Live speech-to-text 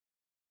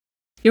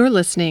You're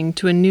listening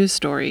to a news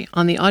story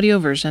on the audio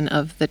version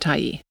of The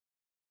Tyee.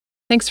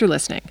 Thanks for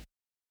listening.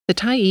 The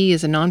Tyee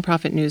is a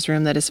nonprofit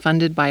newsroom that is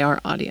funded by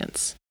our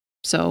audience.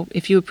 So,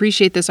 if you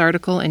appreciate this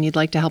article and you'd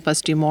like to help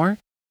us do more,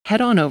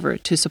 head on over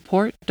to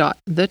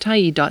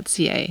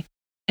support.thetyee.ca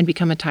and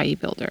become a Tyee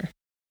builder.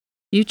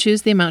 You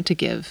choose the amount to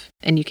give,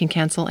 and you can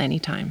cancel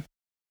anytime.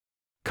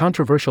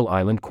 Controversial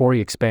island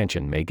quarry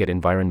expansion may get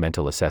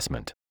environmental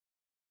assessment.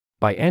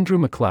 By Andrew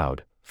McLeod,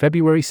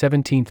 February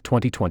 17,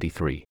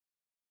 2023.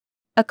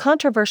 A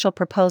controversial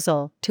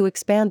proposal to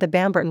expand the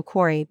Bamberton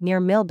Quarry near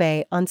Mill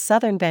Bay on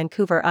southern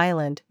Vancouver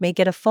Island may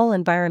get a full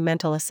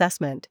environmental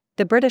assessment,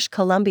 the British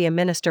Columbia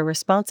minister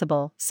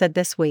responsible said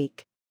this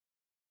week.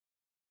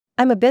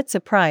 "I'm a bit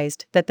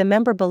surprised that the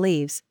member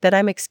believes that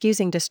I'm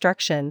excusing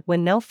destruction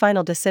when no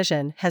final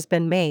decision has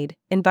been made,"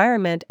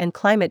 Environment and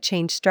Climate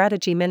Change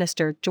Strategy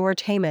Minister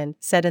George Heyman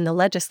said in the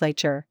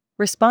legislature,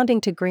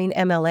 responding to Green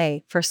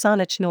MLA for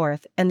Saanich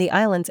North and the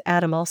island's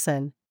Adam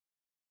Olsen.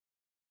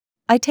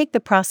 "I take the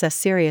process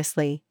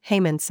seriously,"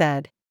 Heyman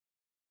said.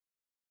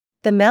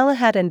 The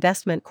Malahat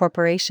Investment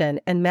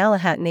Corporation and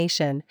Malahat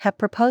Nation have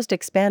proposed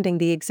expanding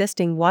the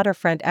existing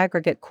waterfront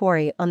aggregate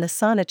quarry on the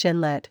Saanich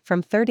Inlet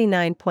from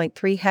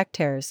 39.3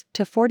 hectares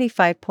to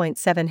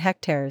 45.7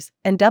 hectares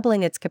and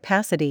doubling its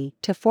capacity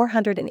to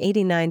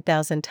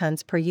 489,000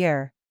 tons per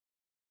year.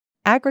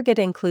 Aggregate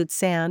includes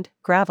sand,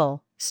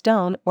 gravel,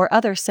 stone, or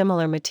other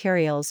similar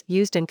materials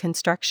used in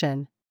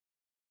construction.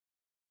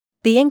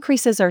 The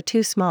increases are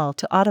too small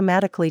to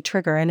automatically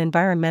trigger an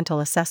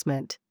environmental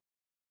assessment.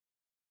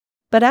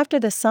 But after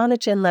the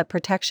Saanich Inlet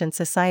Protection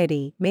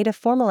Society made a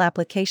formal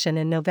application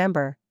in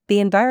November, the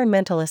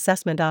Environmental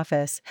Assessment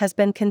Office has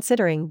been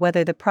considering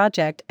whether the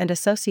project and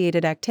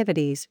associated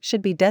activities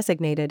should be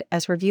designated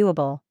as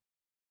reviewable.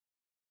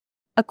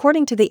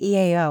 According to the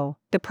EAO,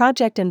 the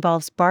project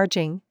involves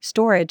barging,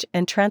 storage,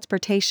 and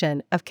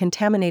transportation of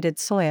contaminated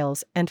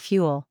soils and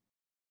fuel.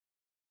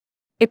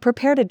 It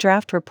prepared a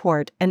draft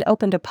report and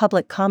opened a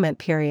public comment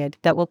period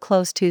that will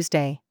close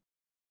Tuesday.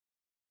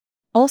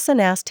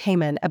 Olsen asked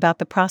Heyman about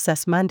the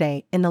process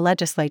Monday in the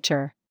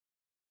legislature.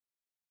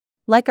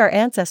 "Like our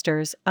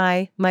ancestors,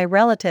 my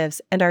relatives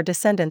and our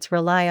descendants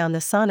rely on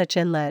the Saanich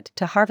Inlet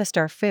to harvest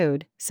our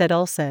food," said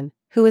Olsen,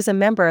 who is a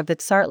member of the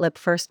Tsartlip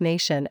First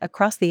Nation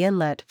across the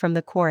inlet from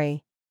the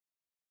quarry.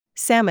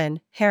 Salmon,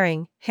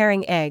 herring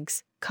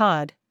eggs,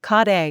 cod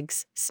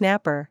eggs,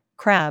 snapper,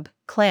 crab,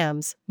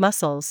 clams,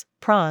 mussels,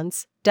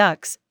 prawns,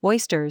 ducks,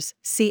 oysters,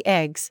 sea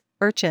eggs,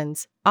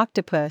 urchins,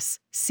 octopus,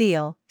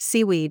 seal,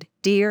 seaweed,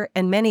 deer,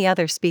 and many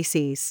other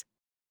species.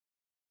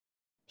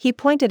 He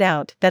pointed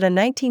out that a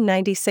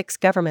 1996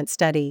 government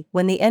study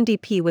when the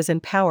NDP was in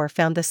power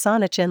found the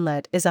Saanich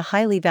Inlet is a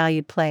highly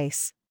valued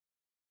place.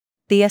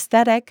 The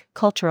aesthetic,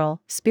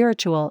 cultural,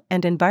 spiritual,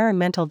 and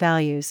environmental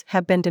values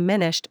have been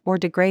diminished or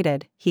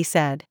degraded, he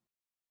said.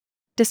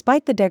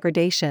 Despite the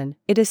degradation,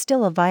 it is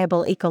still a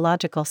viable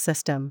ecological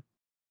system.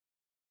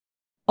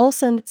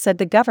 Olsen said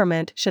the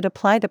government should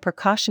apply the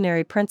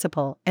precautionary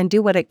principle and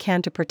do what it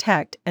can to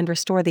protect and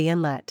restore the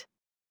inlet.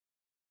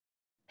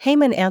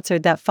 Heyman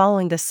answered that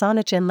following the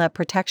Saanich Inlet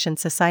Protection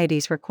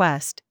Society's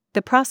request,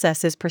 the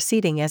process is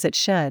proceeding as it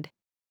should.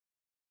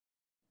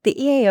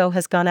 "The EAO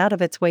has gone out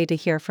of its way to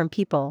hear from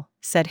people,"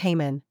 said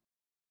Heyman.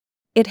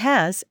 "It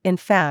has, in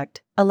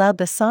fact, allowed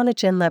the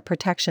Saanich Inlet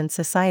Protection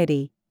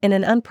Society, in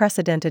an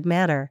unprecedented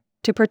manner,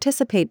 to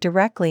participate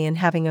directly in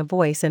having a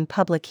voice in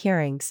public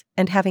hearings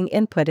and having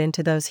input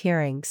into those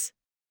hearings.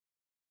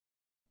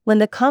 When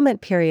the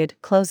comment period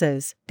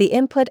closes, the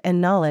input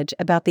and knowledge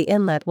about the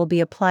inlet will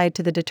be applied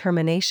to the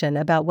determination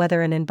about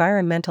whether an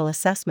environmental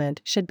assessment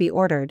should be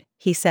ordered,"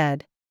 he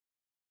said.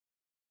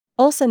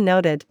 Olsen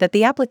noted that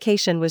the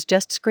application was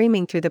just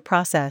screaming through the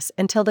process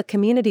until the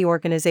community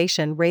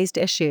organization raised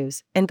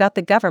issues and got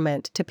the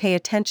government to pay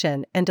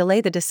attention and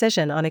delay the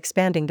decision on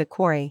expanding the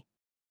quarry.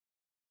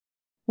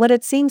 "What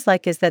it seems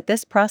like is that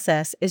this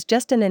process is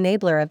just an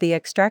enabler of the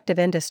extractive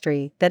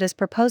industry that is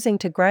proposing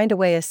to grind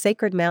away a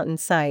sacred mountain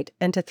site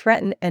and to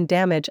threaten and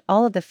damage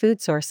all of the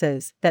food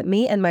sources that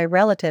me and my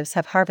relatives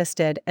have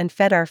harvested and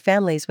fed our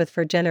families with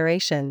for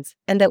generations,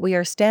 and that we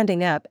are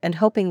standing up and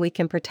hoping we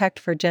can protect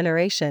for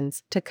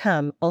generations to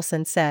come,"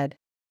 Olsen said.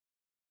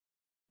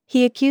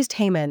 He accused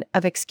Heyman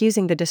of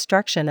excusing the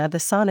destruction of the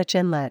Saanich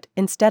Inlet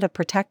instead of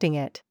protecting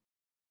it.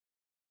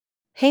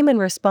 Heyman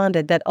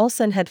responded that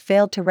Olsen had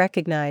failed to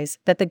recognize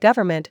that the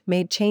government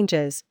made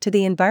changes to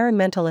the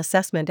Environmental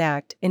Assessment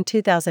Act in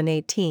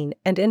 2018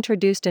 and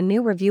introduced a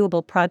new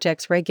reviewable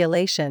projects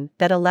regulation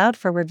that allowed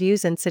for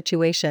reviews in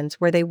situations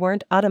where they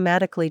weren't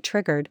automatically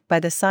triggered by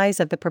the size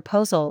of the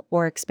proposal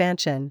or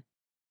expansion.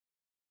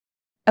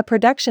 A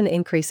production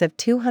increase of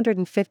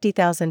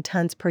 250,000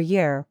 tons per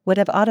year would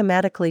have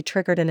automatically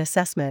triggered an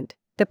assessment.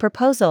 The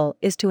proposal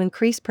is to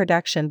increase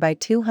production by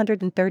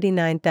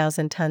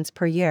 239,000 tons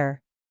per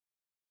year.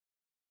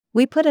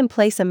 "We put in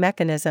place a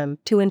mechanism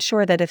to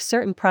ensure that if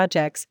certain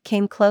projects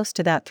came close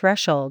to that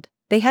threshold,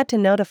 They had to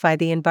notify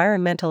the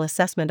Environmental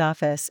Assessment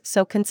Office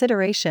so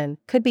consideration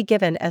could be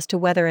given as to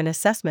whether an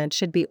assessment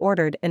should be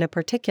ordered in a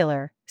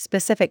particular,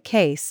 specific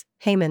case,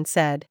 Heyman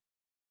said.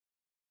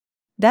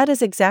 That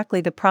is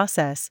exactly the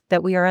process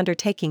that we are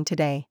undertaking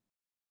today.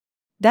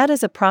 That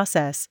is a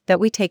process that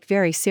we take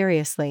very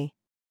seriously.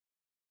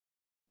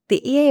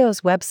 The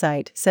EAO's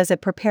website says it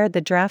prepared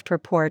the draft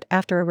report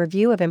after a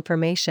review of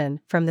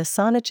information from the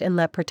Saanich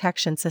Inlet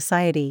Protection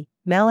Society,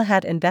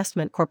 Malahat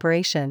Investment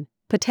Corporation,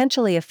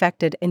 potentially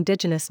affected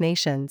Indigenous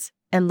nations,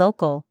 and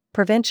local,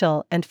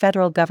 provincial, and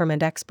federal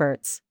government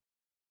experts.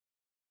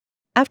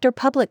 After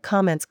public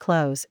comments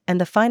close and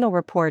the final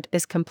report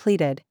is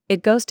completed,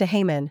 it goes to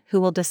Heyman,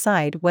 who will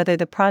decide whether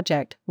the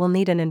project will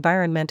need an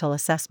environmental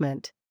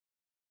assessment.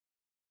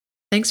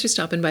 Thanks for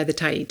stopping by the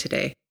Tyee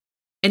today.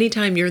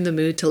 Anytime you're in the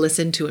mood to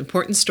listen to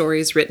important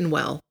stories written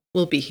well,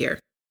 we'll be here.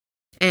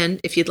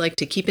 And if you'd like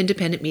to keep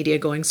independent media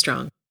going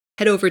strong,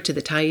 head over to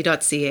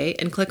thetyee.ca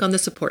and click on the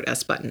Support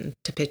Us button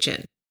to pitch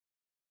in.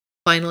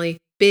 Finally,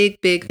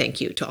 big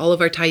thank you to all of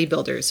our Tyee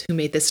builders who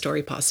made this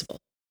story possible.